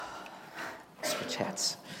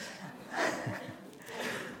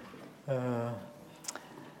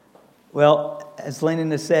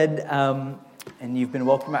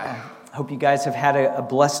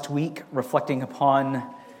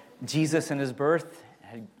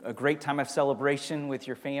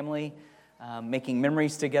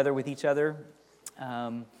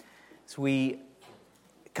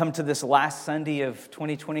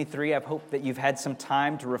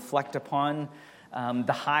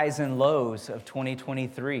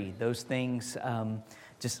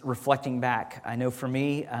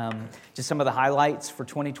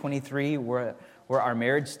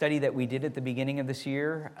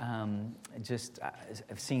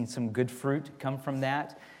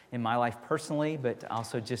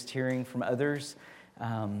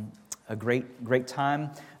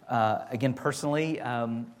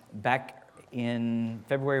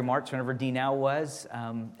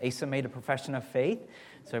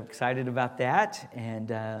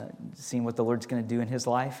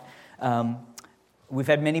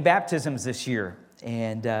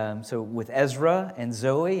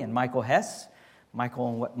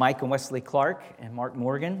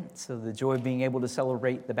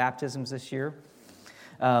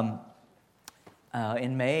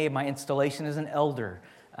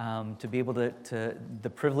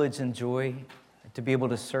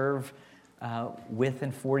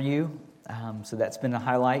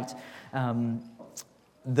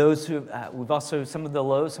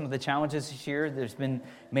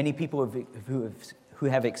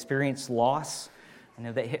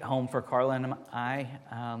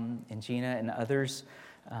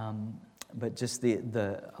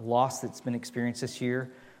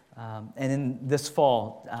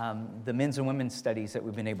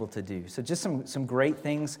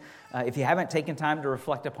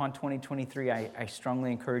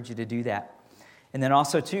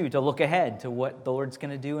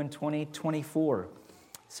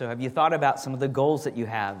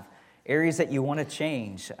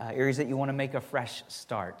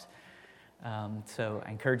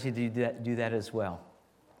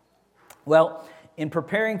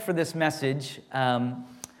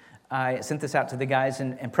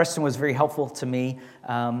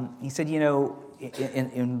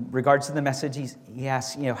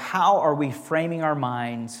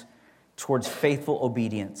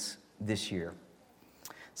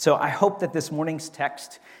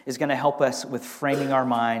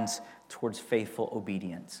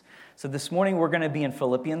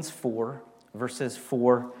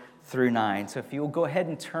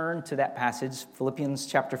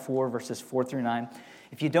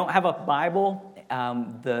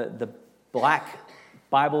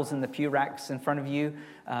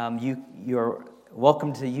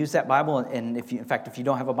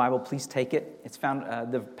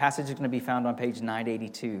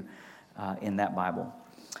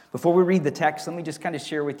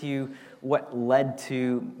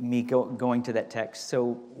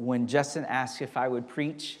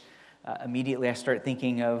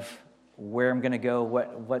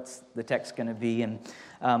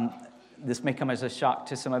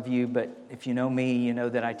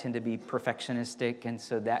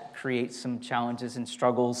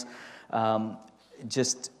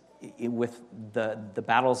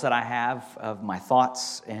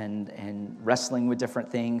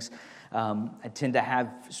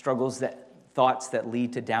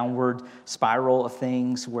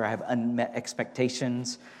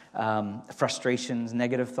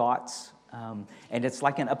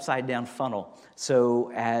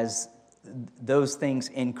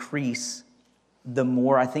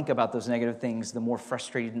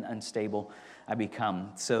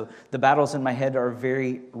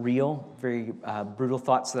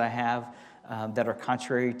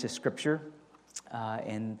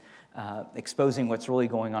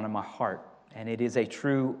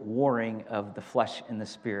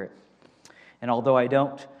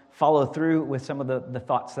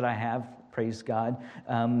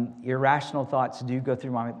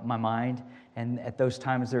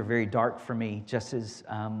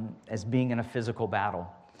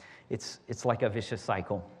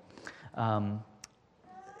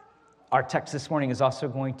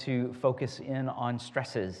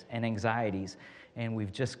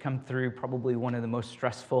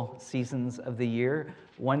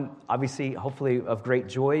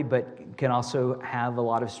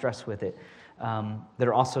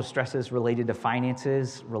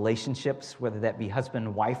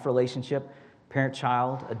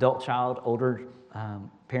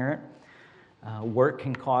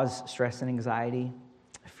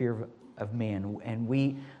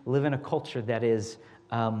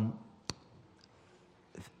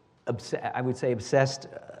I would say, obsessed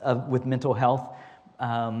with mental health.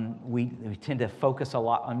 We tend to focus a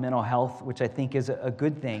lot on mental health, which I think is a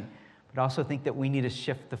good thing. But I also think that we need to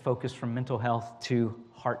shift the focus from mental health to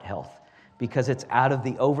heart health, because it's out of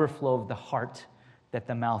the overflow of the heart that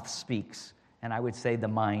the mouth speaks, and I would say the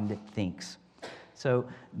mind thinks. So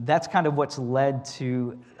that's kind of what's led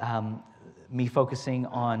to me focusing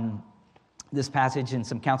on this passage and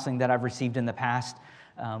some counseling that I've received in the past.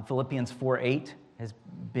 Philippians 4:8 has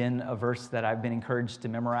been a verse that I've been encouraged to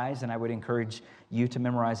memorize, and I would encourage you to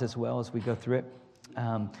memorize as well as we go through it.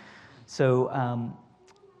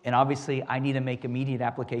 And obviously, I need to make immediate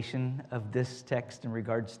application of this text in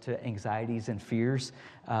regards to anxieties and fears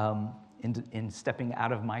in stepping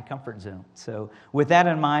out of my comfort zone. So with that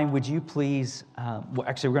in mind, would you please,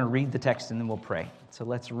 actually, we're going to read the text and then we'll pray. So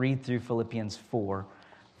let's read through Philippians 4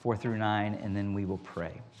 through 9, and then we will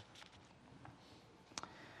pray.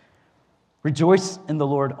 Rejoice in the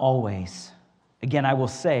Lord always. Again, I will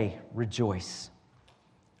say, rejoice.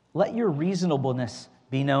 Let your reasonableness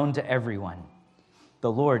be known to everyone.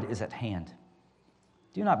 The Lord is at hand.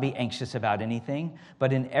 Do not be anxious about anything,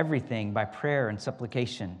 but in everything, by prayer and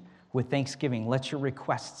supplication, with thanksgiving, let your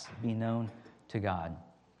requests be known to God.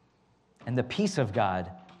 And the peace of God,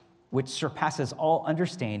 which surpasses all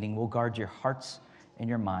understanding, will guard your hearts and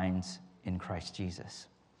your minds in Christ Jesus.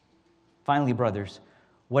 Finally, brothers,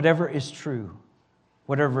 whatever is true,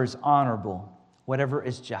 whatever is honorable, whatever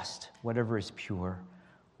is just, whatever is pure,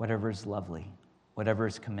 whatever is lovely, whatever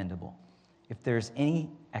is commendable, if there's any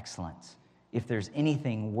excellence, if there's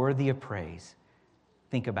anything worthy of praise,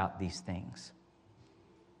 think about these things.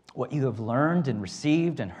 What you have learned and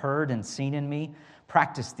received and heard and seen in me,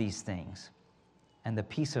 practice these things, and the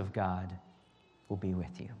peace of God will be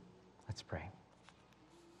with you. Let's pray.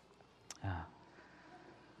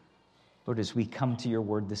 Lord, as we come to your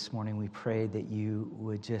word this morning, we pray that you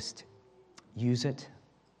would just use it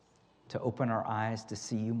to open our eyes to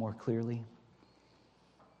see you more clearly.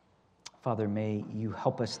 Father, may you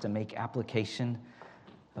help us to make application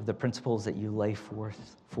of the principles that you lay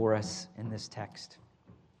forth for us in this text.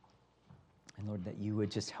 And Lord, that you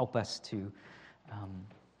would just help us to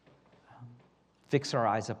fix our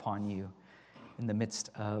eyes upon you in the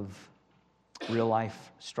midst of real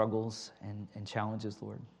life struggles and challenges,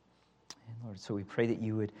 Lord. And Lord, so we pray that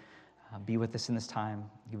you would be with us in this time.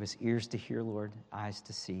 Give us ears to hear, Lord, eyes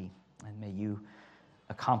to see, and may you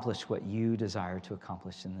accomplish what you desire to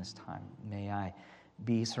accomplish in this time. May I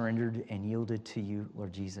be surrendered and yielded to you,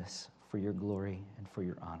 Lord Jesus, for your glory and for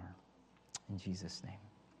your honor. In Jesus' name.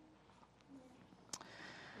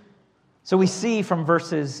 So we see from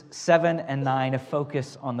verses 7 and 9 a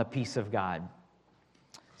focus on the peace of God.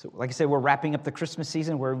 So like I said, we're wrapping up the Christmas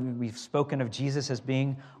season where we've spoken of Jesus as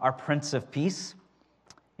being our Prince of Peace.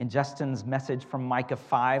 In Justin's message from Micah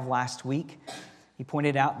 5 last week, he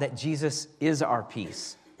pointed out that Jesus is our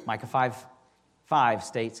peace. Micah 5:5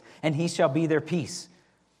 states, and he shall be their peace.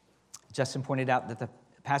 Justin pointed out that the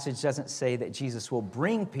passage doesn't say that Jesus will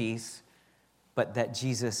bring peace, but that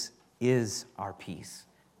Jesus is our peace.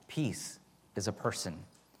 Peace is a person.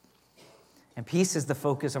 And peace is the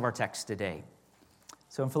focus of our text today.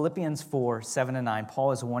 So in Philippians 4, 7 and 9,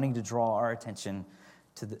 Paul is wanting to draw our attention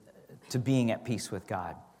to being at peace with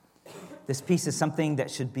God. This peace is something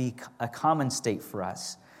that should be a common state for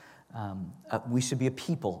us. We should be a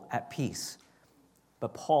people at peace.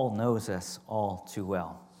 But Paul knows us all too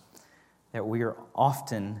well, that we are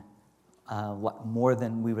often, more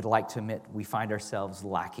than we would like to admit, we find ourselves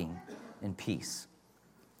lacking in peace.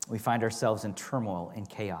 We find ourselves in turmoil and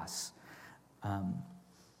chaos.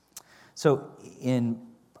 So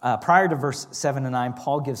prior to verse 7 and 9,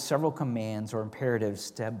 Paul gives several commands or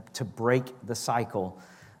imperatives to break the cycle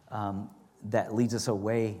that leads us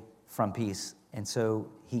away from peace. And so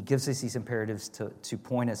he gives us these imperatives to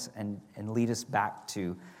point us and lead us back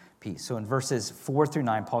to peace. So in verses 4 through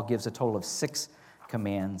 9, Paul gives a total of 6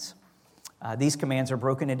 commands. These commands are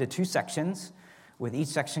broken into 2 sections, with each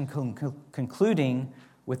section concluding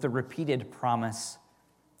with the repeated promise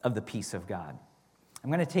of the peace of God. I'm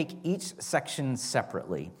going to take each section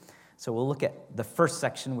separately. So we'll look at the first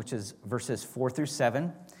section, which is verses 4 through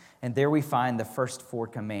 7, and there we find the first 4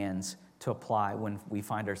 commands to apply when we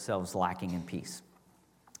find ourselves lacking in peace.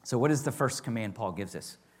 So what is the first command Paul gives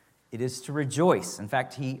us? It is to rejoice. In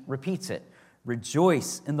fact, he repeats it.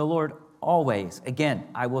 Rejoice in the Lord always. Again,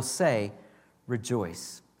 I will say,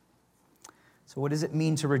 rejoice. So what does it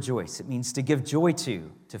mean to rejoice? It means to give joy to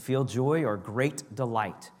feel joy or great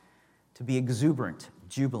delight, to be exuberant,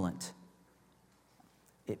 jubilant.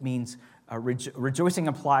 It means rejoicing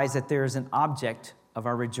implies that there is an object of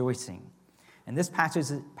our rejoicing. And this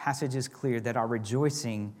passage is clear that our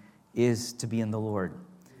rejoicing is to be in the Lord.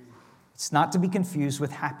 It's not to be confused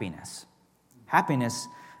with happiness. Happiness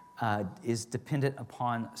is dependent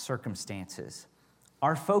upon circumstances.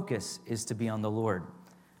 Our focus is to be on the Lord.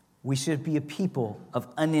 We should be a people of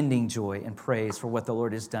unending joy and praise for what the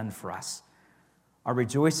Lord has done for us. Our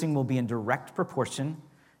rejoicing will be in direct proportion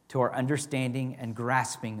to our understanding and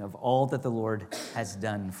grasping of all that the Lord has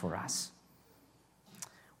done for us.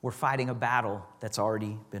 We're fighting a battle that's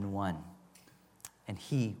already been won, and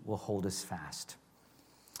He will hold us fast.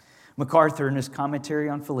 MacArthur, in his commentary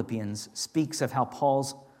on Philippians, speaks of how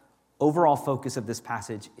Paul's overall focus of this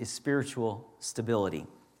passage is spiritual stability.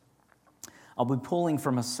 I'll be pulling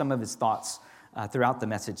from some of his thoughts throughout the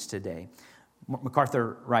message today.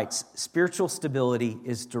 MacArthur writes, spiritual stability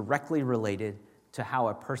is directly related to how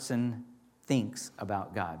a person thinks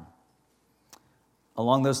about God.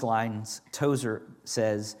 Along those lines, Tozer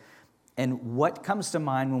says, and what comes to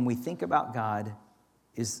mind when we think about God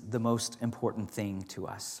is the most important thing to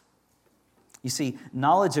us. You see,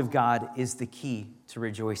 knowledge of God is the key to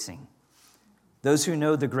rejoicing. Those who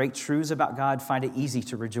know the great truths about God find it easy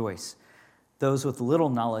to rejoice. Those with little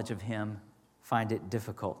knowledge of Him find it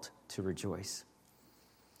difficult to rejoice.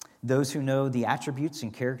 Those who know the attributes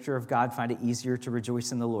and character of God find it easier to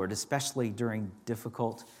rejoice in the Lord, especially during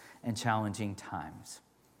difficult and challenging times.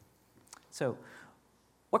 So,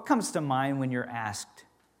 what comes to mind when you're asked,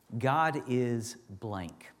 God is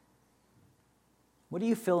blank? What do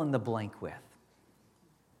you fill in the blank with?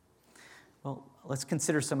 Well, let's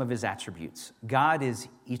consider some of His attributes. God is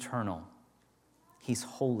eternal. He's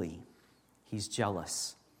holy. He's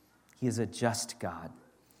jealous. He is a just God.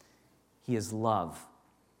 He is love.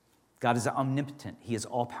 God is omnipotent. He is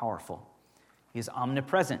all-powerful. He is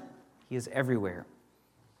omnipresent. He is everywhere.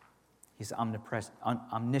 He's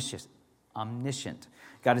omniscient.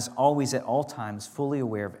 God is always at all times fully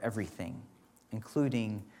aware of everything,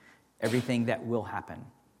 including everything that will happen.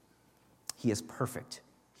 He is perfect.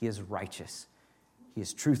 He is righteous. He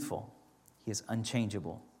is truthful. He is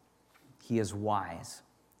unchangeable. He is wise.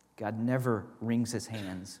 God never wrings His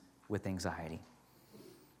hands with anxiety.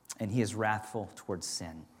 And He is wrathful towards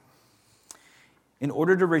sin. In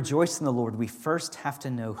order to rejoice in the Lord, we first have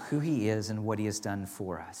to know who He is and what He has done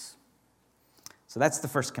for us. So that's the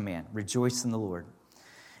first command, rejoice in the Lord.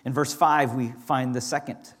 In verse 5, we find the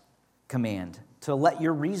second command, to let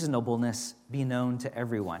your reasonableness be known to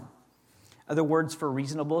everyone. Other words for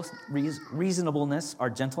reasonableness are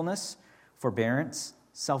gentleness, forbearance,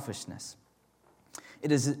 selfishness.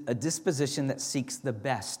 It is a disposition that seeks the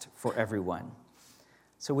best for everyone.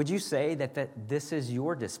 So would you say that this is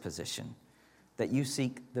your disposition, that you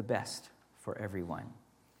seek the best for everyone?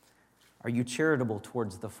 Are you charitable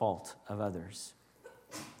towards the fault of others?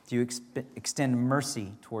 Do you extend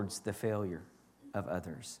mercy towards the failure of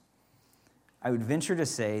others? I would venture to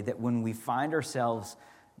say that when we find ourselves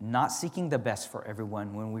not seeking the best for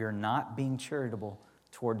everyone, when we are not being charitable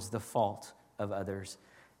towards the fault of others,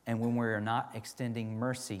 and when we are not extending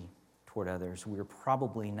mercy toward others, we are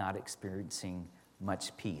probably not experiencing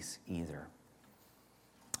much peace either.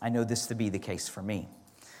 I know this to be the case for me.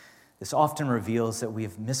 This often reveals that we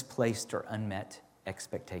have misplaced or unmet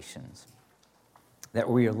expectations, that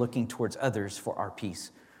we are looking towards others for our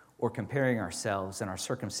peace, or comparing ourselves and our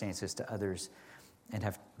circumstances to others and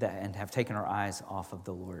have taken our eyes off of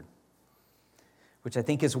the Lord. Which I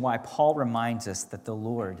think is why Paul reminds us that the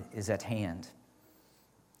Lord is at hand.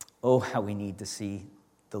 Oh, how we need to see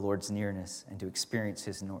the Lord's nearness and to experience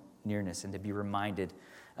His nearness and to be reminded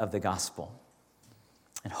of the gospel.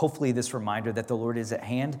 And hopefully this reminder that the Lord is at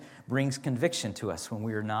hand brings conviction to us when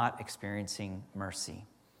we are not experiencing mercy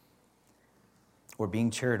or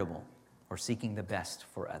being charitable or seeking the best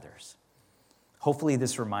for others. Hopefully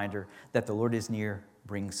this reminder that the Lord is near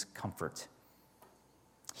brings comfort.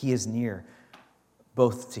 He is near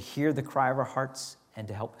both to hear the cry of our hearts and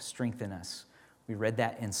to help strengthen us. We read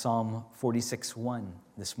that in Psalm 46:1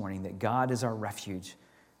 this morning, that God is our refuge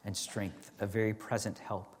and strength, a very present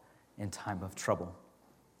help in time of trouble.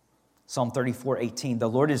 Psalm 34:18, the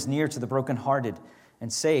Lord is near to the brokenhearted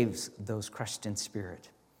and saves those crushed in spirit.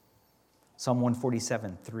 Psalm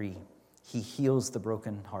 147:3, He heals the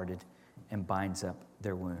brokenhearted and binds up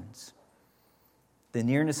their wounds. The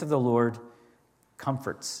nearness of the Lord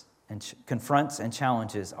comforts and confronts and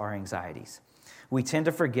challenges our anxieties. We tend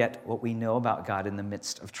to forget what we know about God in the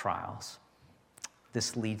midst of trials.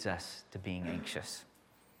 This leads us to being anxious,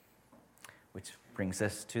 which brings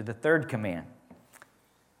us to the third command.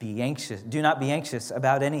 Be anxious. Do not be anxious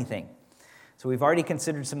about anything. So we've already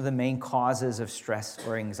considered some of the main causes of stress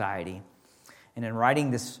or anxiety. And in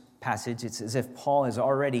writing this passage, it's as if Paul has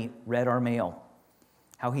already read our mail,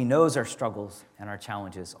 how he knows our struggles and our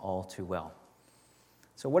challenges all too well.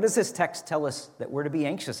 So what does this text tell us that we're to be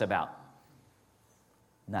anxious about?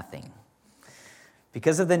 Nothing.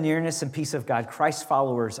 Because of the nearness and peace of God, Christ's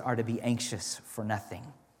followers are to be anxious for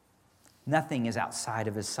nothing. Nothing is outside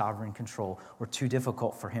of his sovereign control or too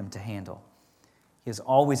difficult for him to handle. He is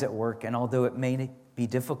always at work, and although it may be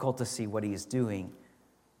difficult to see what he is doing,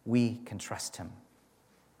 we can trust him.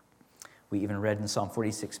 We even read in Psalm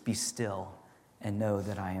 46, "Be still and know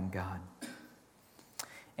that I am God."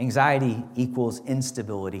 Anxiety equals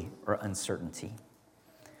instability or uncertainty.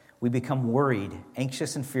 We become worried,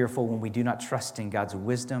 anxious, and fearful when we do not trust in God's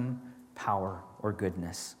wisdom, power, or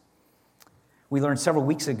goodness. We learned several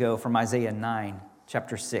weeks ago from Isaiah 9,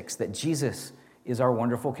 chapter 6, that Jesus is our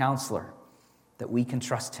wonderful counselor, that we can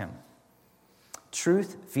trust him.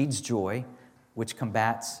 Truth feeds joy, which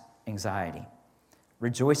combats anxiety.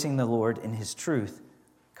 Rejoicing in the Lord in his truth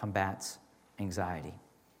combats anxiety.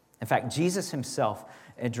 In fact, Jesus himself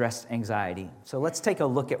addressed anxiety. So let's take a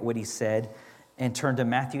look at what he said and turn to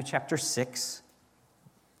Matthew chapter 6,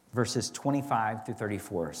 verses 25 through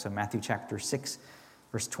 34. So Matthew chapter 6,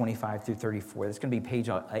 verse 25 through 34. That's going to be page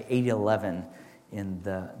 811 in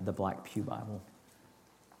the Black Pew Bible.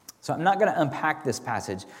 So I'm not going to unpack this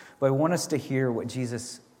passage, but I want us to hear what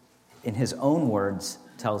Jesus, in his own words,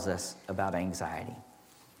 tells us about anxiety.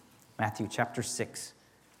 Matthew chapter 6,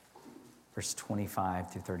 verse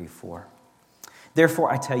 25 through 34.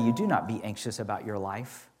 "Therefore I tell you, do not be anxious about your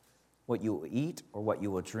life, what you will eat or what you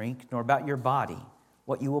will drink, nor about your body,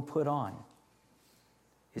 what you will put on.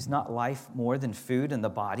 Is not life more than food and the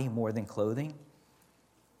body more than clothing?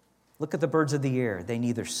 Look at the birds of the air. They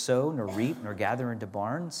neither sow nor reap nor gather into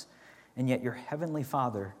barns, and yet your heavenly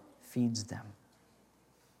Father feeds them.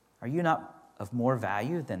 Are you not of more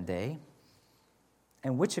value than they?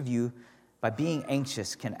 And which of you, by being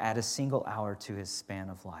anxious, can add a single hour to his span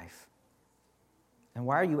of life? And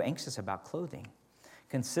why are you anxious about clothing?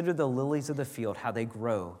 Consider the lilies of the field, how they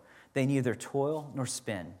grow. They neither toil nor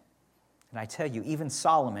spin. And I tell you, even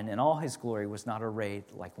Solomon in all his glory was not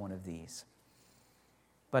arrayed like one of these.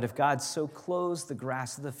 But if God so clothes the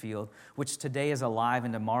grass of the field, which today is alive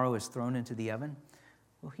and tomorrow is thrown into the oven,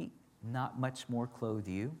 will he not much more clothe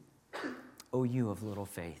you, O you of little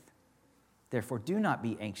faith? Therefore do not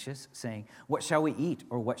be anxious, saying, what shall we eat,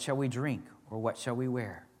 or what shall we drink, or what shall we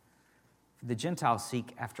wear? For the Gentiles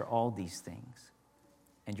seek after all these things,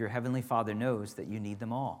 and your heavenly Father knows that you need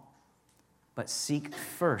them all. But seek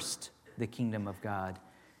first the kingdom of God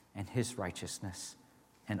and his righteousness,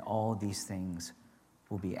 and all these things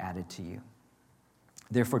will be added to you.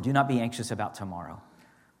 Therefore, do not be anxious about tomorrow,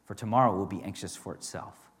 for tomorrow will be anxious for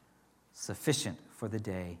itself. Sufficient for the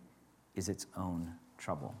day is its own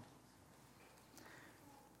trouble.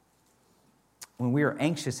 When we are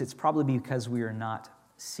anxious, it's probably because we are not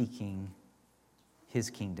seeking his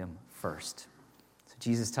kingdom first. So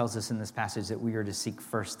Jesus tells us in this passage that we are to seek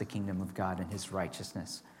first the kingdom of God and his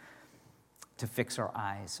righteousness, to fix our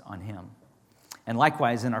eyes on him. And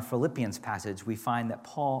likewise, in our Philippians passage, we find that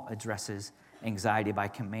Paul addresses anxiety by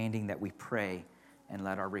commanding that we pray and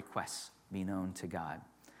let our requests be known to God,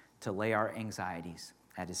 to lay our anxieties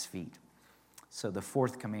at his feet. So the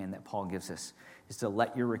fourth command that Paul gives us is to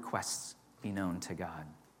let your requests be known to God.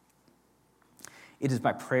 It is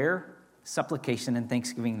by prayer, supplication, and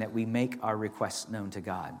thanksgiving that we make our requests known to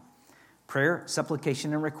God. Prayer,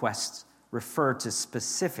 supplication, and requests refer to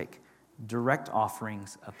specific, direct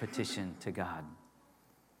offerings of petition to God.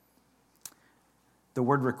 The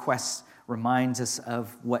word requests reminds us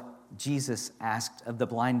of what Jesus asked of the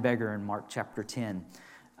blind beggar in Mark chapter 10.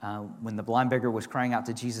 When the blind beggar was crying out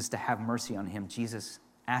to Jesus to have mercy on him, Jesus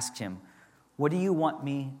asked him, what do you want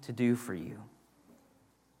me to do for you?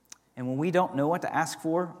 And when we don't know what to ask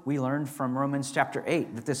for, we learn from Romans chapter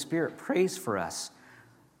 8 that the Spirit prays for us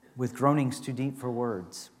with groanings too deep for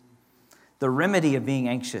words. The remedy of being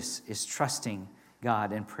anxious is trusting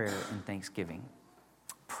God in prayer and thanksgiving.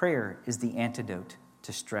 Prayer is the antidote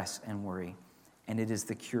to stress and worry, and it is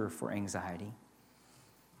the cure for anxiety.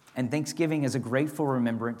 And thanksgiving is a grateful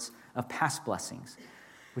remembrance of past blessings,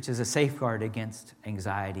 which is a safeguard against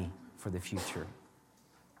anxiety for the future.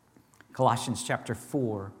 Colossians chapter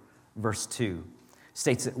 4, verse 2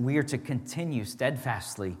 states that we are to continue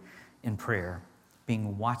steadfastly in prayer,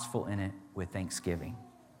 being watchful in it with thanksgiving.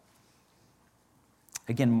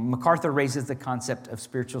 Again, MacArthur raises the concept of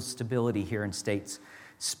spiritual stability here and states,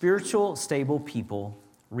 spiritual stable people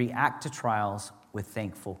react to trials with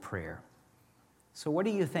thankful prayer. So what are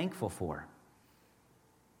you thankful for?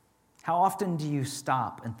 How often do you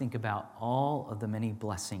stop and think about all of the many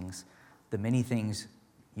blessings, the many things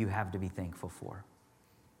you have to be thankful for?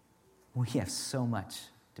 We have so much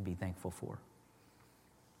to be thankful for.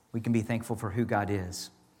 We can be thankful for who God is,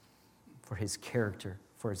 for his character,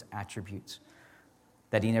 for his attributes,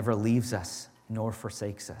 that he never leaves us nor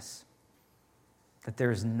forsakes us, that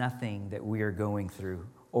there is nothing that we are going through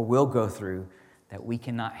or will go through that we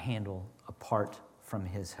cannot handle apart from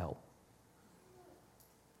his help.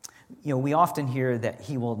 You know, we often hear that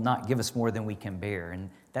he will not give us more than we can bear, and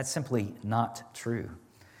that's simply not true.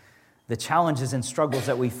 The challenges and struggles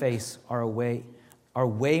that we face are way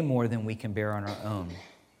more than we can bear on our own,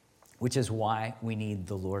 which is why we need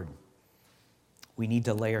the Lord. We need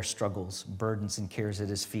to lay our struggles, burdens, and cares at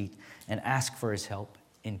his feet and ask for his help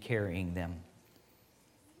in carrying them.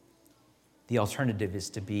 The alternative is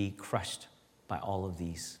to be crushed by all of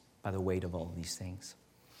these, by the weight of all of these things.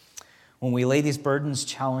 When we lay these burdens,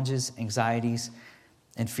 challenges, anxieties,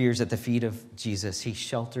 and fears at the feet of Jesus, he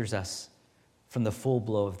shelters us from the full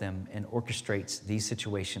blow of them and orchestrates these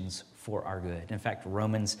situations for our good. In fact,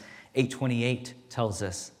 Romans 8:28 tells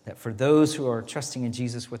us that for those who are trusting in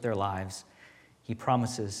Jesus with their lives, he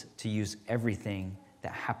promises to use everything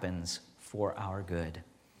that happens for our good.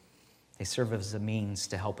 They serve as a means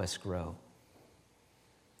to help us grow.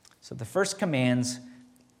 So the first commands,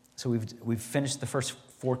 we've finished the first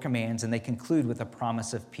 4 commands, and they conclude with a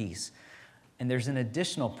promise of peace. And there's an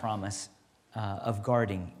additional promise of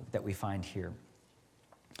guarding that we find here.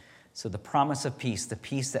 So the promise of peace, the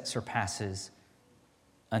peace that surpasses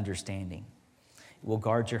understanding, will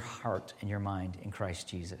guard your heart and your mind in Christ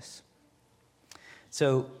Jesus.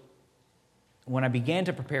 So when I began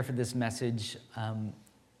to prepare for this message,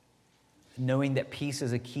 knowing that peace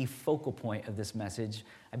is a key focal point of this message,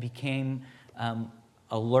 I became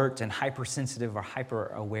alert and hypersensitive or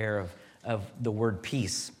hyper-aware of the word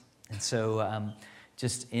peace. And so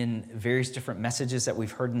just in various different messages that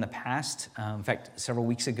we've heard in the past, in fact, several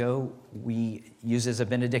weeks ago, we used as a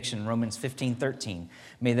benediction Romans 15:13.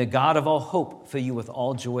 May the God of all hope fill you with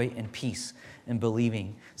all joy and peace in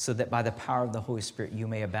believing, so that by the power of the Holy Spirit you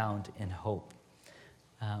may abound in hope.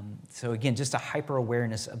 So again, just a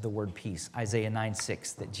hyper-awareness of the word peace. Isaiah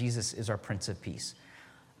 9:6, that Jesus is our Prince of Peace.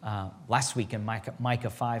 Last week in Micah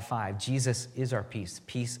 5:5, Jesus is our peace.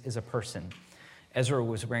 Peace is a person. Ezra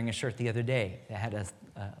was wearing a shirt the other day that had a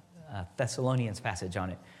Thessalonians passage on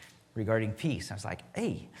it regarding peace. I was like,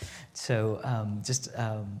 hey. So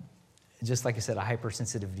just like I said, a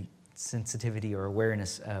hypersensitivity or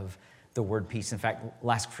awareness of the word peace. In fact,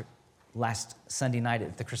 last Sunday night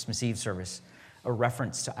at the Christmas Eve service, a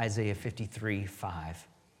reference to Isaiah 53:5.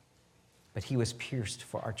 But he was pierced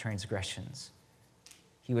for our transgressions.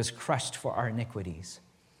 He was crushed for our iniquities.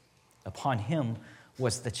 Upon him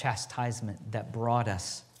was the chastisement that brought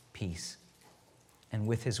us peace. And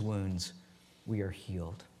with his wounds, we are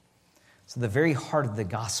healed. So the very heart of the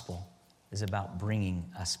gospel is about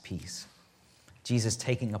bringing us peace. Jesus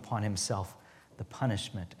taking upon himself the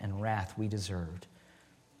punishment and wrath we deserved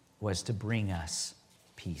was to bring us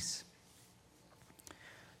peace.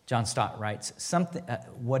 John Stott writes, so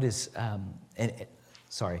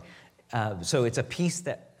it's a peace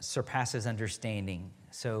that surpasses understanding.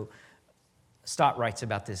 So Stott writes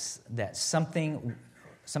about this, that something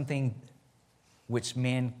which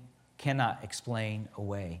man cannot explain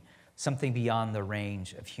away, something beyond the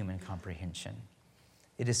range of human comprehension.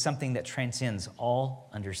 It is something that transcends all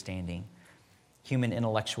understanding, human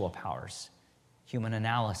intellectual powers, human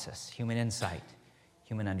analysis, human insight,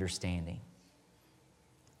 human understanding.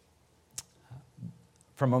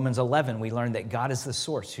 From Romans 11, we learn that God is the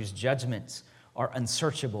source whose judgments are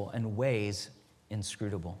unsearchable and ways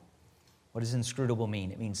inscrutable. What does inscrutable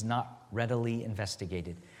mean? It means not readily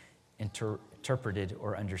investigated, interpreted,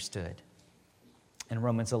 or understood. In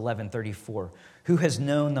Romans 11:34, who has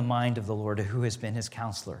known the mind of the Lord, or who has been his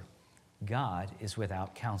counselor? God is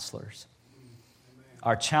without counselors.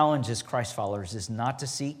 Our challenge as Christ followers is not to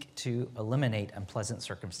seek to eliminate unpleasant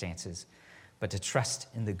circumstances, but to trust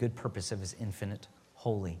in the good purpose of his infinite,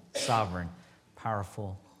 holy, sovereign,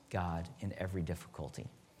 powerful God in every difficulty.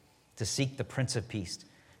 To seek the Prince of Peace,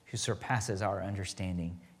 who surpasses our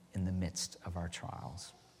understanding in the midst of our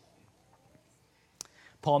trials.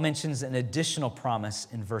 Paul mentions an additional promise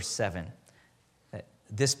in verse 7, that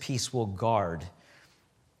this peace will guard.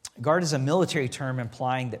 Guard is a military term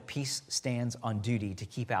implying that peace stands on duty to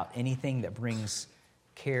keep out anything that brings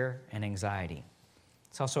care and anxiety.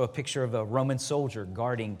 It's also a picture of a Roman soldier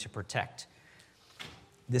guarding to protect.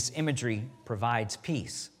 This imagery provides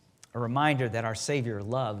peace, a reminder that our Savior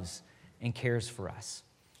loves and cares for us.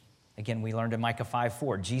 Again, we learned in Micah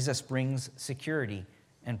 5:4, Jesus brings security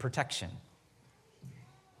and protection.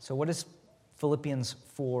 So what does Philippians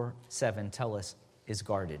 4:7 tell us is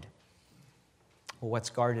guarded? Well,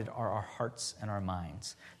 what's guarded are our hearts and our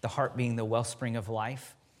minds. The heart being the wellspring of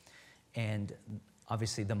life, and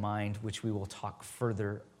obviously the mind, which we will talk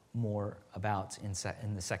further more about in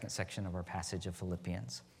the second section of our passage of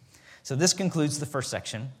Philippians. So this concludes the first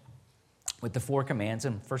section with the 4 commands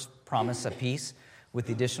and first promise of peace with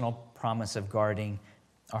the additional promise of guarding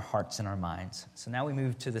our hearts and our minds. So now we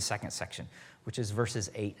move to the second section, which is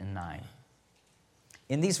verses 8 and 9.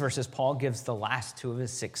 In these verses, Paul gives the last 2 of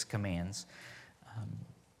his 6 commands.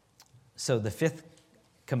 So the 5th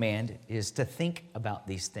command is to think about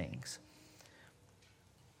these things.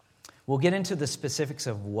 We'll get into the specifics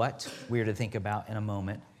of what we're to think about in a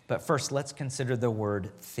moment, but first let's consider the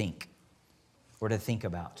word think, or to think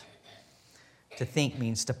about. To think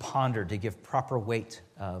means to ponder, to give proper weight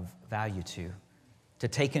of value to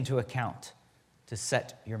take into account, to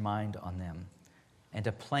set your mind on them, and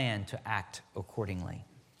to plan to act accordingly.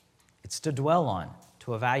 It's to dwell on,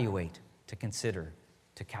 to evaluate, to consider,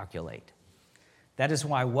 to calculate. That is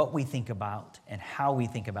why what we think about and how we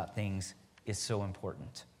think about things is so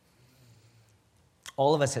important.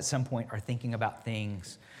 All of us at some point are thinking about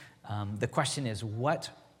things. The question is, what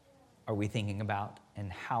are we thinking about,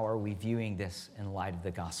 and how are we viewing this in light of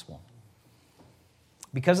the gospel?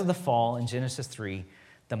 Because of the fall in Genesis 3,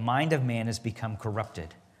 the mind of man has become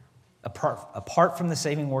corrupted. Apart from the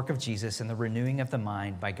saving work of Jesus and the renewing of the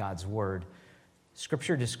mind by God's word,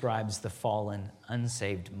 Scripture describes the fallen,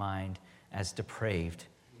 unsaved mind as depraved,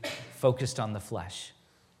 focused on the flesh,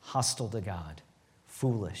 hostile to God,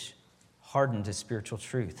 foolish, hardened to spiritual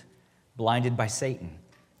truth, blinded by Satan,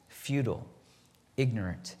 futile,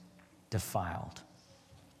 ignorant, defiled.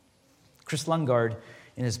 Chris Lundgaard,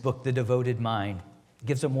 in his book, The Devoted Mind,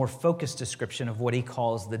 gives a more focused description of what he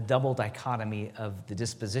calls the double dichotomy of the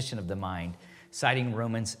disposition of the mind, citing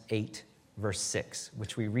Romans 8, verse 6,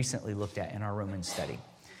 which we recently looked at in our Romans study.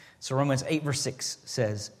 So Romans 8, verse 6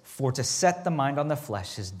 says, "For to set the mind on the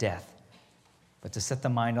flesh is death, but to set the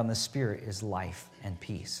mind on the spirit is life and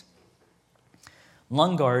peace."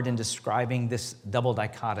 Lundgaard, in describing this double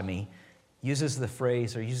dichotomy, uses the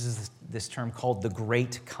phrase, or uses this term called the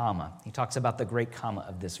great comma. He talks about the great comma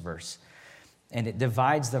of this verse. And it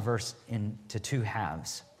divides the verse into 2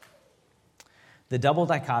 halves. The double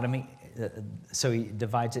dichotomy, so he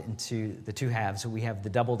divides it into the 2 halves. So we have the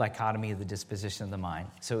double dichotomy of the disposition of the mind.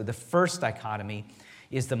 So the first dichotomy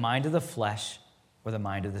is the mind of the flesh or the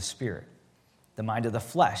mind of the spirit. The mind of the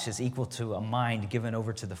flesh is equal to a mind given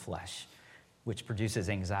over to the flesh, which produces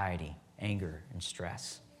anxiety, anger, and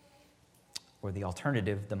stress. Or the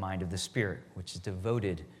alternative, the mind of the spirit, which is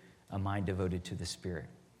a mind devoted to the spirit.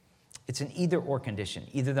 It's an either-or condition.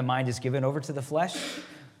 Either the mind is given over to the flesh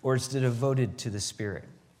or it's devoted to the spirit.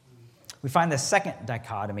 We find the second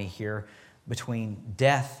dichotomy here between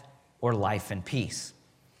death or life and peace.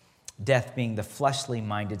 Death being the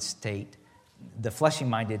fleshly-minded state, the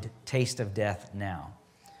fleshy-minded taste of death now.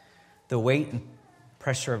 The weight and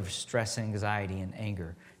pressure of stress, anxiety, and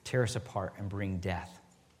anger tear us apart and bring death.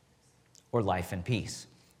 Or life and peace,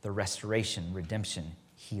 the restoration, redemption,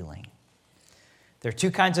 healing. There are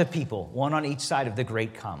 2 kinds of people, one on each side of the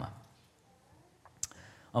great comma.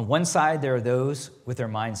 On one side, there are those with their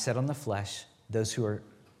minds set on the flesh, those who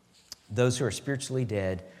are spiritually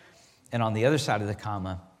dead, and on the other side of the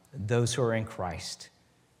comma, those who are in Christ,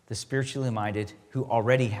 the spiritually minded who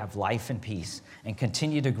already have life and peace and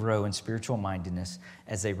continue to grow in spiritual mindedness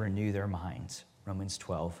as they renew their minds. Romans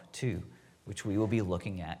 12:2, which we will be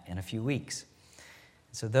looking at in a few weeks.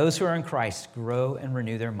 So those who are in Christ grow and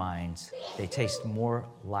renew their minds. They taste more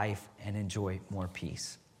life and enjoy more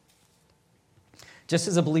peace. Just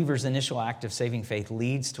as a believer's initial act of saving faith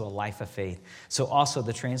leads to a life of faith, so also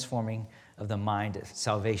the transforming of the mind of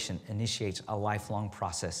salvation initiates a lifelong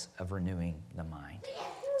process of renewing the mind.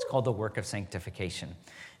 It's called the work of sanctification.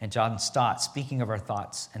 And John Stott, speaking of our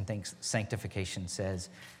thoughts and sanctification, says,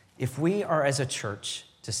 "If we are as a church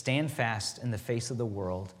to stand fast in the face of the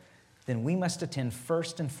world, then we must attend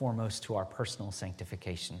first and foremost to our personal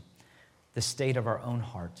sanctification, the state of our own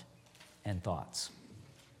heart and thoughts."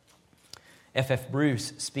 F.F.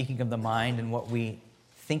 Bruce, speaking of the mind and what we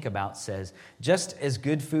think about, says, "Just as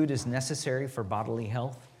good food is necessary for bodily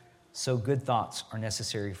health, so good thoughts are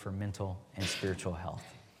necessary for mental and spiritual health."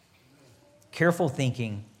 Careful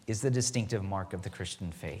thinking is the distinctive mark of the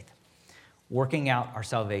Christian faith. Working out our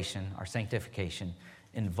salvation, our sanctification,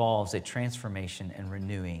 involves a transformation and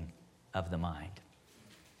renewing of the mind.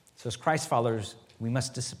 So as Christ followers, we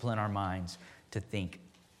must discipline our minds to think.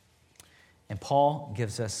 And Paul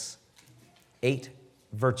gives us 8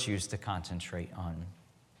 virtues to concentrate on.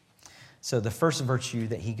 So the first virtue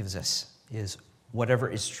that he gives us is whatever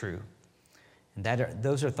is true. And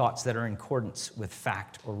those are thoughts that are in accordance with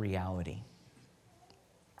fact or reality.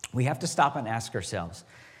 We have to stop and ask ourselves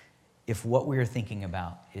if what we are thinking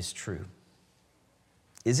about is true.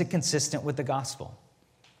 Is it consistent with the gospel?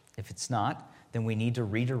 If it's not, then we need to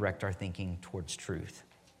redirect our thinking towards truth.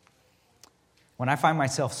 When I find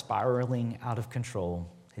myself spiraling out of control,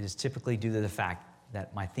 it is typically due to the fact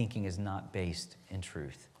that my thinking is not based in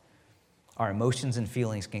truth. Our emotions and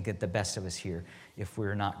feelings can get the best of us here if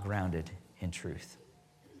we're not grounded in truth.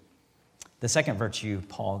 The second virtue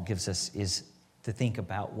Paul gives us is to think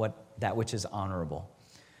about that which is honorable,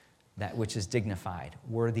 that which is dignified,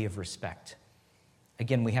 worthy of respect.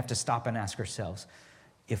 Again, we have to stop and ask ourselves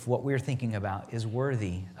if what we're thinking about is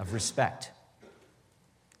worthy of respect.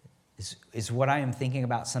 Is what I am thinking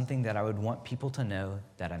about something that I would want people to know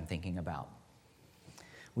that I'm thinking about?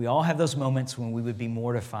 We all have those moments when we would be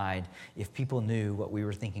mortified if people knew what we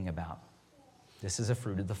were thinking about. This is a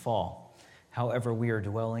fruit of the fall. However we are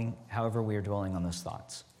dwelling on those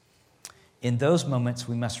thoughts. In those moments,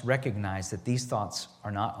 we must recognize that these thoughts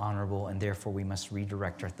are not honorable, and therefore we must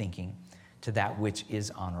redirect our thinking to that which is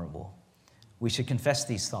honorable. We should confess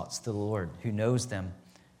these thoughts to the Lord, who knows them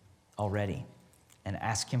already, and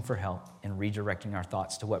ask him for help in redirecting our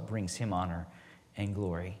thoughts to what brings him honor and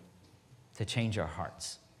glory, to change our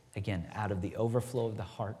hearts. Again, out of the overflow of the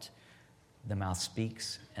heart, the mouth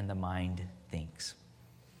speaks and the mind thinks.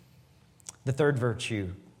 The third virtue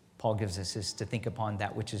Paul gives us is to think upon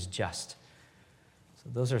that which is just. So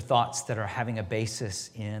those are thoughts that are having a basis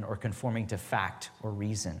in or conforming to fact or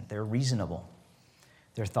reason. They're reasonable.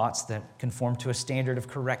 They're thoughts that conform to a standard of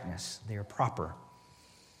correctness. They are proper.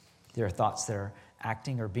 They are thoughts that are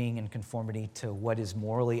acting or being in conformity to what is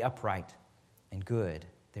morally upright and good.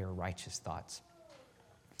 They are righteous thoughts.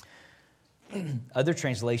 Other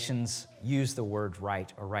translations use the word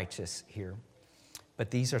right or righteous here,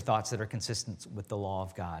 but these are thoughts that are consistent with the law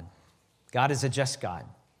of God. God is a just God.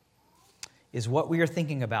 Is what we are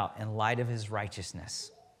thinking about in light of his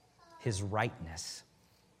righteousness, his rightness?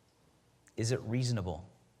 Is it reasonable?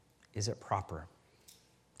 Is it proper?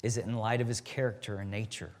 Is it in light of his character and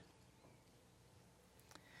nature?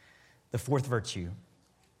 The fourth virtue,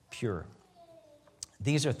 pure.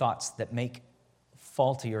 These are thoughts that make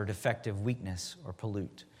faulty or defective weakness or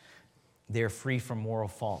pollute. They're free from moral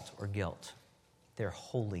fault or guilt. They're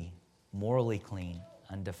holy, morally clean,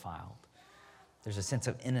 undefiled. There's a sense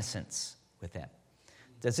of innocence with that.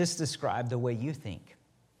 Does this describe the way you think?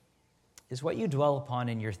 Is what you dwell upon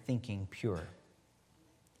in your thinking pure?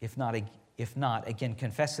 If not, again,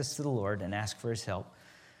 confess this to the Lord and ask for his help.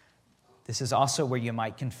 This is also where you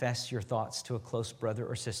might confess your thoughts to a close brother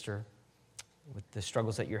or sister with the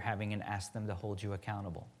struggles that you're having and ask them to hold you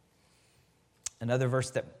accountable. Another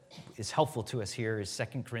verse that is helpful to us here is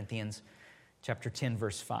 2 Corinthians chapter 10,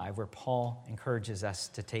 verse 5, where Paul encourages us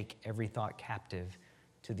to take every thought captive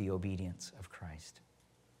to the obedience of Christ.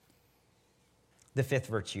 The fifth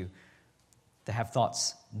virtue, to have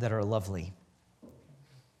thoughts that are lovely,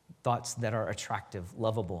 thoughts that are attractive,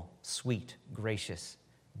 lovable, sweet, gracious,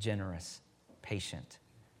 generous, patient.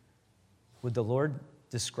 Would the Lord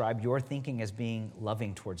describe your thinking as being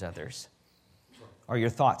loving towards others? Are your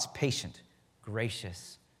thoughts patient,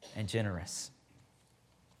 gracious, and generous?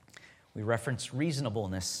 We referenced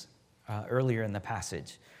reasonableness earlier in the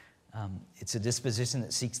passage. It's a disposition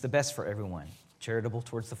that seeks the best for everyone, charitable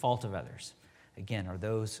towards the fault of others. Again, are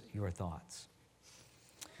those your thoughts?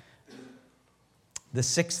 The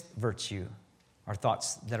sixth virtue are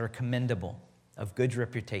thoughts that are commendable, of good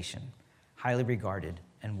reputation, highly regarded,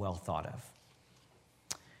 and well thought of.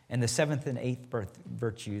 And the seventh and eighth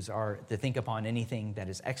virtues are to think upon anything that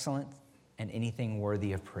is excellent and anything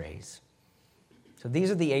worthy of praise. So these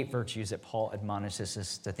are the 8 virtues that Paul admonishes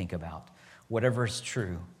us to think about. Whatever is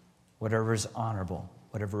true, whatever is honorable,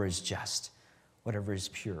 whatever is just, whatever is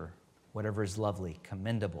pure, whatever is lovely,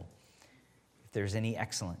 commendable. If there's any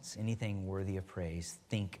excellence, anything worthy of praise,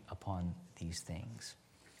 think upon these things.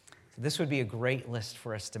 So this would be a great list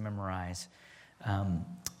for us to memorize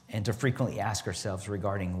and to frequently ask ourselves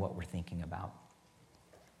regarding what we're thinking about.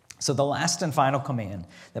 So the last and final command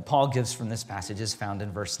that Paul gives from this passage is found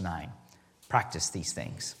in verse 9. Practice these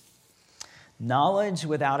things. Knowledge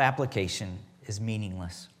without application is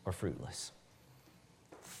meaningless or fruitless.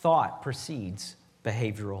 Thought precedes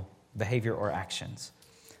behavior or actions.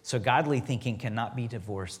 So godly thinking cannot be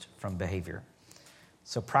divorced from behavior.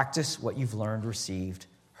 So practice what you've learned, received,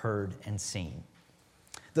 heard, and seen.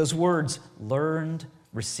 Those words, learned,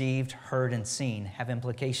 received, heard, and seen, have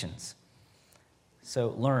implications.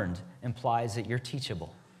 So learned implies that you're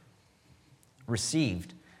teachable.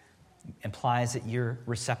 Received implies that you're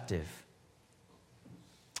receptive.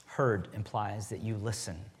 Heard implies that you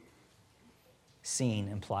listen. Seen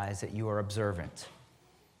implies that you are observant.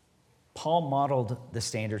 Paul modeled the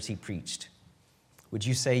standards he preached. Would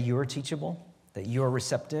you say you are teachable, that you are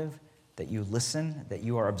receptive, that you listen, that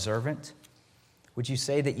you are observant? Would you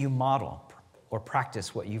say that you model or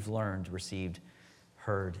practice what you've learned, received,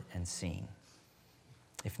 heard, and seen?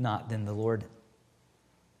 If not, then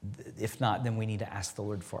we need to ask the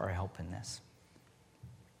Lord for our help in this.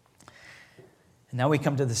 And now we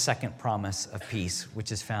come to the second promise of peace,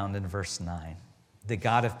 which is found in verse 9. The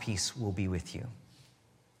God of peace will be with you.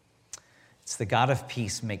 It's the God of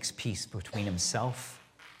peace makes peace between himself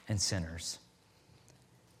and sinners.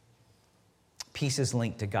 Peace is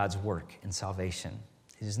linked to God's work in salvation.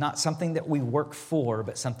 It is not something that we work for,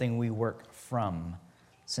 but something we work from,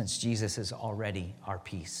 since Jesus is already our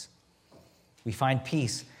peace. We find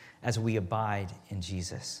peace as we abide in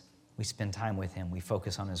Jesus. We spend time with him. We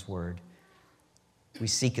focus on his word. We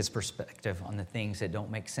seek his perspective on the things that don't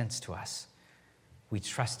make sense to us. We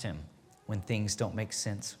trust him when things don't make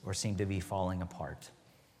sense or seem to be falling apart.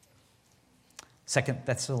 2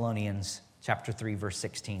 Thessalonians chapter 3, verse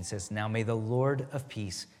 16 says, "Now may the Lord of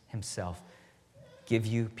peace himself give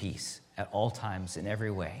you peace at all times in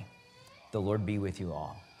every way. The Lord be with you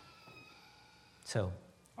all." So,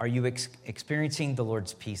 are you experiencing the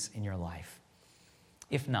Lord's peace in your life?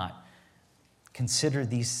 If not, consider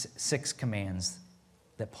these 6 commands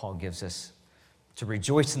that Paul gives us: to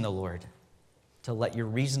rejoice in the Lord, to let your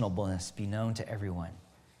reasonableness be known to everyone,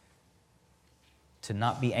 to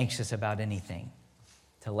not be anxious about anything,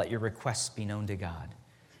 to let your requests be known to God,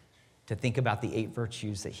 to think about the 8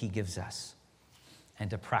 virtues that he gives us, and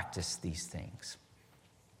to practice these things.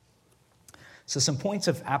 So some points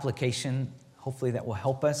of application, hopefully that will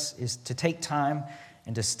help us, is to take time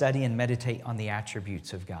and to study and meditate on the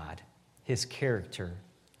attributes of God, his character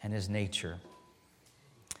and his nature.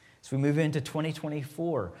 As we move into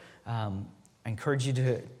 2024, I encourage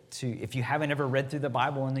you to, if you haven't ever read through the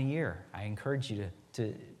Bible in a year, I encourage you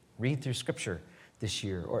to read through Scripture this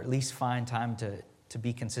year, or at least find time to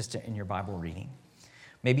be consistent in your Bible reading.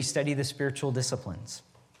 Maybe study the spiritual disciplines.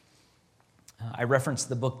 I referenced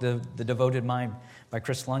the book, The Devoted Mind by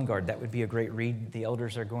Chris Lundgaard. That would be a great read. The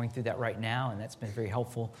elders are going through that right now, and that's been very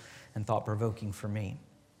helpful and thought-provoking for me.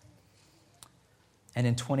 And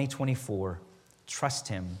in 2024, trust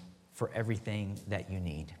him for everything that you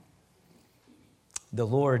need. The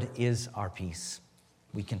Lord is our peace.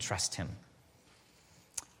 We can trust him.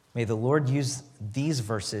 May the Lord use these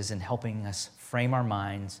verses in helping us frame our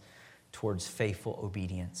minds towards faithful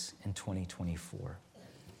obedience in 2024.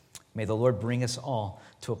 May the Lord bring us all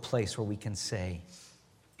to a place where we can say,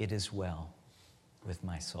 "It is well with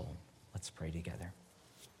my soul." Let's pray together.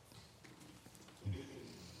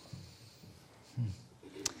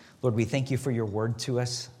 Lord, we thank you for your word to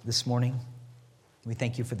us this morning. We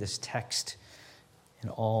thank you for this text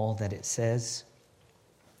and all that it says.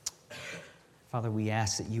 Father, we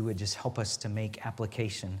ask that you would just help us to make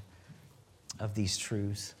application of these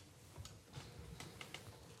truths,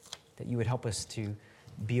 that you would help us to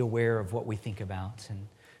be aware of what we think about and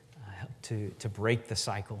to break the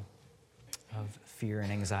cycle of fear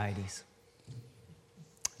and anxieties.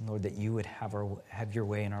 And Lord, that you would have your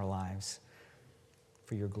way in our lives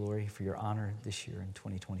for your glory, for your honor this year in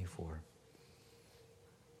 2024.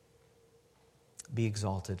 Be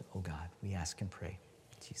exalted, O God, we ask and pray.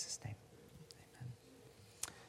 In Jesus' name.